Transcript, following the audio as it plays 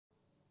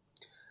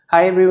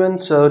Hi everyone,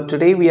 so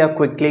today we are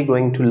quickly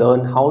going to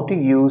learn how to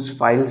use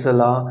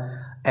Filezilla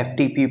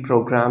FTP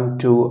program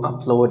to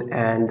upload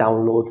and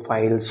download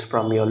files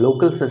from your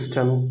local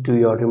system to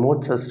your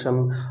remote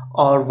system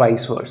or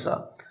vice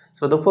versa.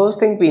 So the first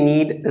thing we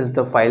need is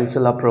the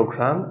Filezilla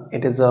program.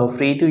 It is a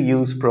free to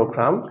use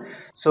program.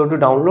 So to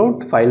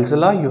download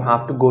Filezilla, you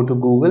have to go to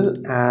Google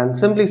and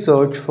simply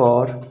search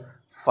for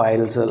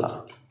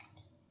Filezilla.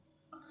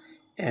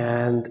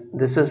 And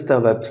this is the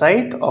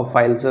website of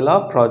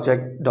Filezilla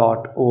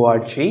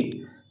project.org.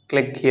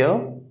 Click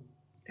here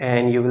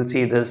and you will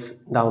see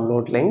this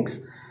download links.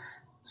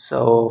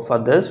 So for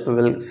this we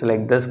will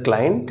select this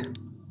client,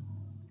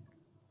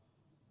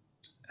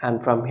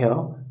 and from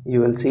here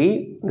you will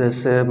see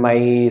this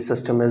my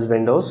system is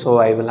Windows, so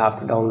I will have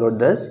to download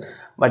this.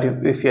 But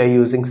if you are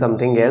using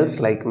something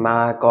else like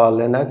Mac or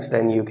Linux,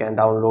 then you can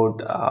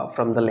download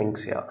from the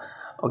links here.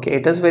 Okay,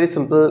 it is very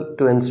simple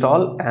to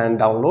install and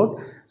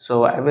download,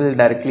 so I will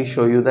directly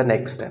show you the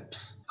next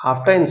steps.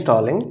 After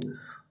installing,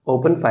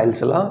 open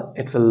Filezilla.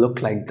 It will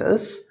look like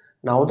this.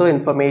 Now the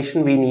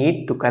information we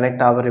need to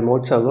connect our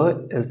remote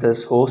server is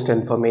this host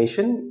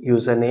information,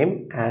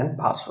 username and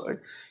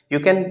password. You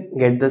can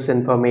get this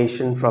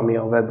information from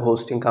your web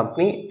hosting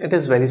company. It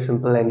is very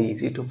simple and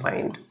easy to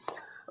find.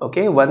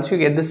 Okay, once you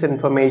get this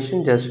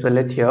information, just fill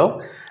it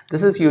here.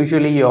 This is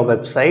usually your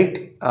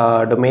website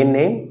domain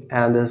name,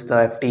 and this is the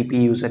FTP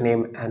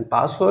username and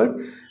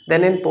password.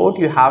 Then in port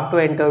you have to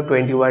enter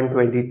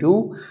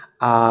 2122.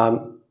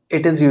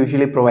 It is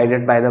usually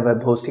provided by the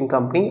web hosting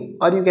company,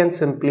 or you can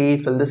simply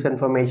fill this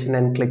information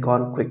and click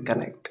on quick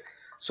connect.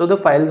 So the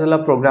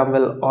Filezilla program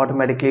will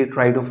automatically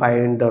try to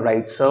find the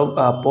right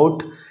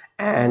port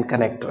and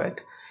connect to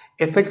it.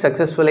 If it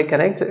successfully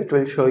connects, it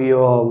will show you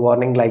a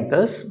warning like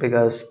this,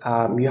 because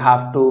you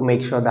have to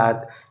make sure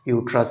that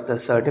you trust the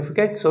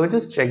certificate. So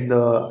just check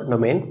the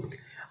domain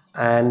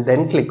and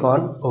then click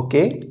on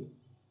OK.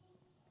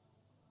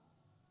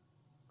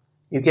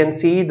 You can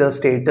see the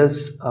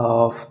status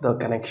of the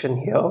connection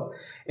here.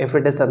 If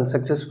it is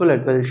unsuccessful,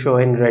 it will show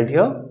in red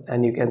here,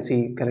 and you can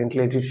see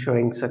currently it is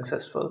showing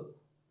successful.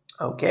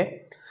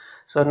 Okay,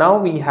 so now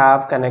we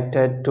have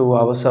connected to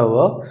our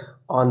server.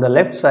 On the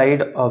left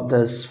side of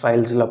this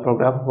Filezilla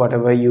program,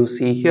 whatever you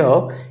see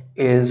here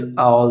is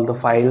all the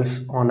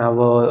files on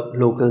our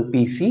local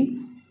PC,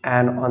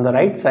 and on the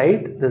right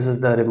side, this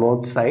is the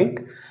remote site.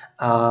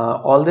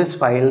 All these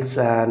files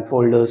and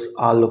folders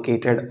are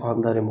located on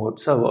the remote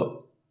server.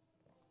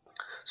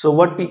 So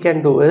what we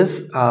can do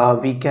is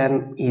we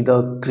can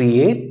either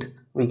create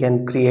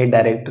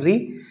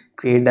directory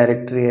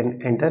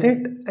and enter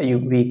it.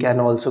 We can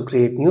also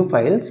create new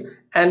files,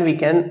 and we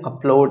can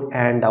upload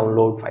and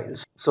download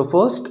files. So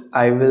first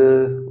I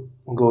will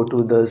go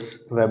to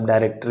this web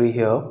directory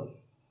here,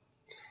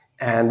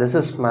 and this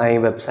is my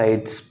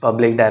website's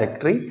public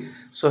directory.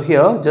 So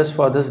here, just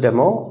for this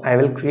demo, I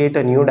will create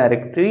a new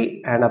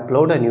directory and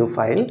upload a new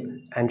file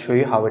and show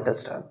you how it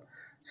is done.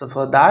 So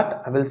for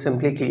that, I will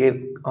simply click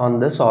on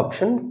this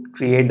option,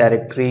 create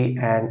directory,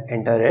 and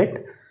enter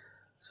it.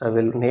 So I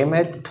will name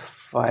it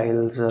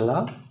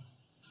Filezilla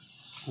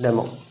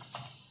demo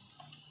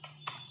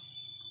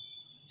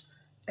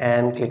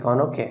and click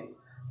on OK.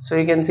 So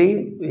you can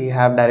see we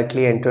have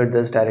directly entered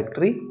this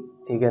directory.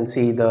 You can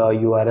see the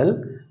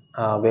URL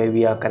where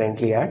we are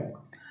currently at.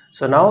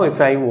 So now if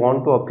I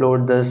want to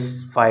upload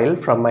this file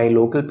from my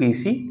local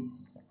PC,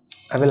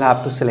 I will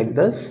have to select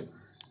this,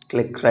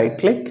 right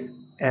click,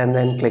 and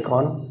then click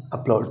on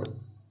upload.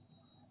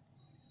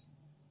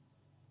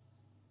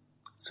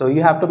 So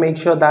you have to make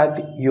sure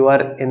that you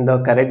are in the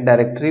correct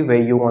directory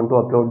where you want to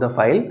upload the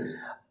file.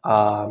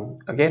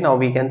 Okay, now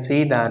we can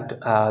see that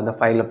the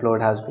file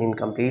upload has been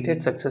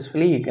completed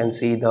successfully. You can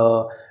see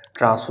the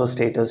transfer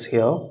status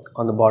here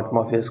on the bottom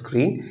of your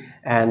screen,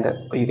 and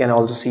you can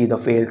also see the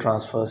failed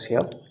transfers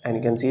here, and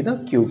you can see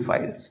the queued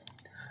files.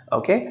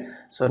 Okay,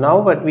 so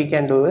now what we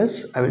can do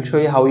is I will show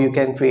you how you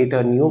can create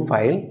a new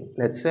file.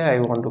 Let's say I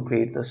want to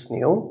create this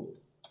new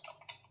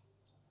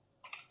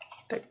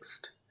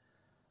text.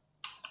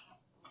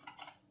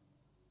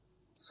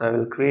 So I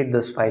will create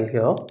this file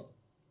here,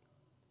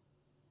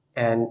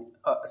 and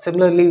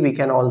similarly we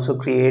can also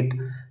create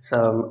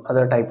some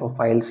other type of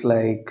files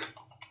like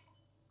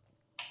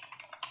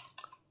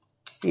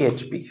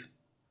PHP.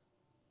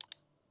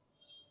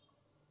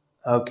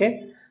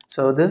 Okay,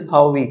 so this is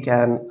how we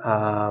can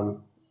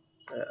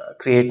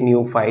create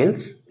new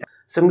files.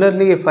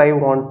 Similarly, if I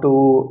want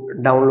to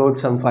download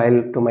some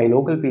file to my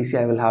local PC,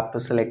 I will have to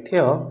select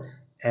here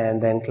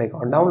and then click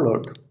on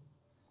download.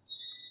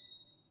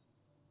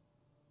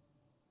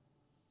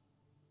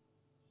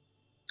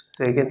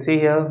 So you can see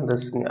here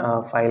this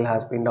file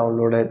has been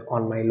downloaded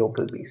on my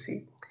local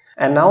PC.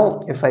 And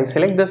now if I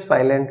select this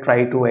file and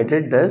try to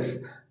edit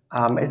this,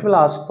 it will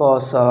ask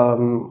for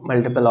some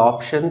multiple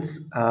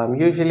options.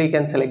 Usually you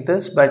can select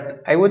this,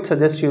 but I would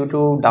suggest you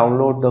to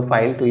download the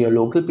file to your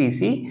local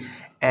PC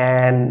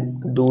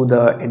and do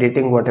the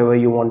editing whatever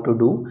you want to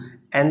do,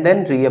 and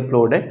then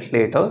re-upload it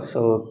later,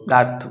 so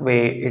that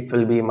way it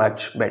will be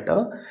much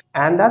better.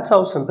 And that's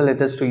how simple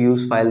it is to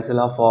use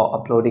Filezilla for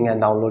uploading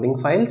and downloading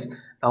files.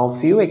 Now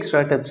few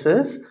extra tips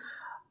is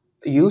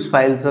use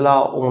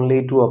Filezilla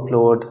only to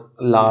upload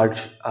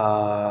large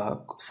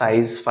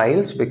size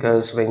files,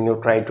 because when you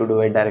try to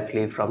do it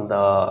directly from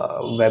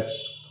the web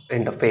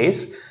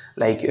interface,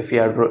 like if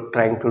you are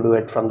trying to do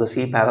it from the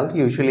cPanel,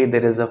 usually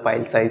there is a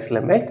file size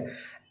limit,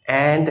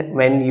 and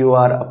when you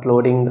are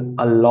uploading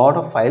a lot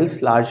of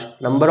files, large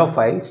number of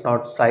files,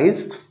 not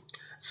size,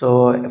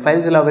 so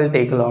Filezilla will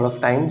take a lot of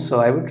time.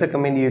 So I would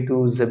recommend you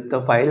to zip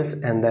the files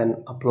and then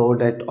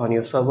upload it on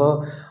your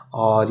server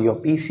or your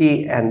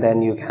PC, and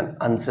then you can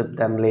unzip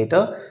them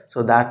later.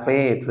 So that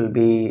way it will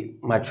be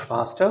much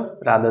faster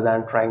rather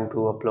than trying to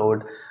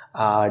upload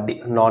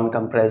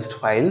non-compressed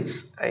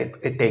files.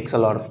 It takes a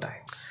lot of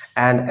time.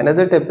 And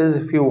another tip is,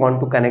 if you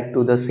want to connect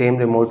to the same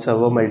remote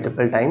server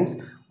multiple times,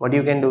 what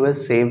you can do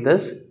is save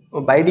this.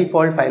 By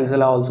default,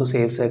 Filezilla also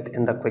saves it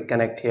in the quick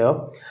connect here.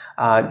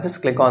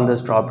 Just click on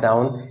this drop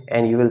down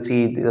and you will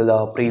see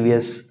the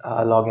previous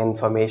login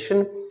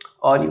information,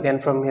 or you can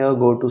from here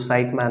go to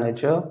site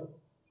manager,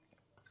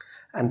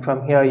 and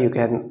from here you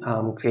can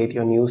create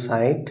your new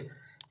site.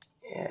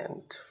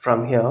 And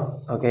from here,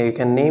 okay, you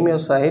can name your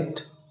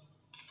site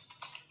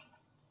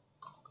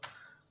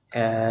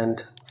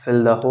and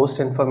fill the host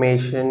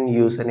information,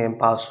 username,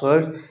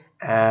 password,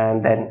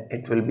 and then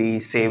it will be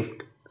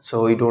saved,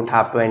 so you don't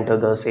have to enter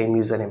the same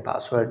username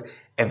password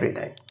every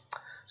time.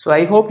 So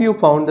I hope you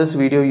found this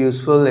video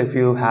useful. If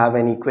you have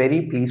any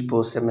query, please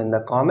post them in the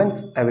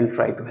comments. I will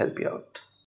try to help you out.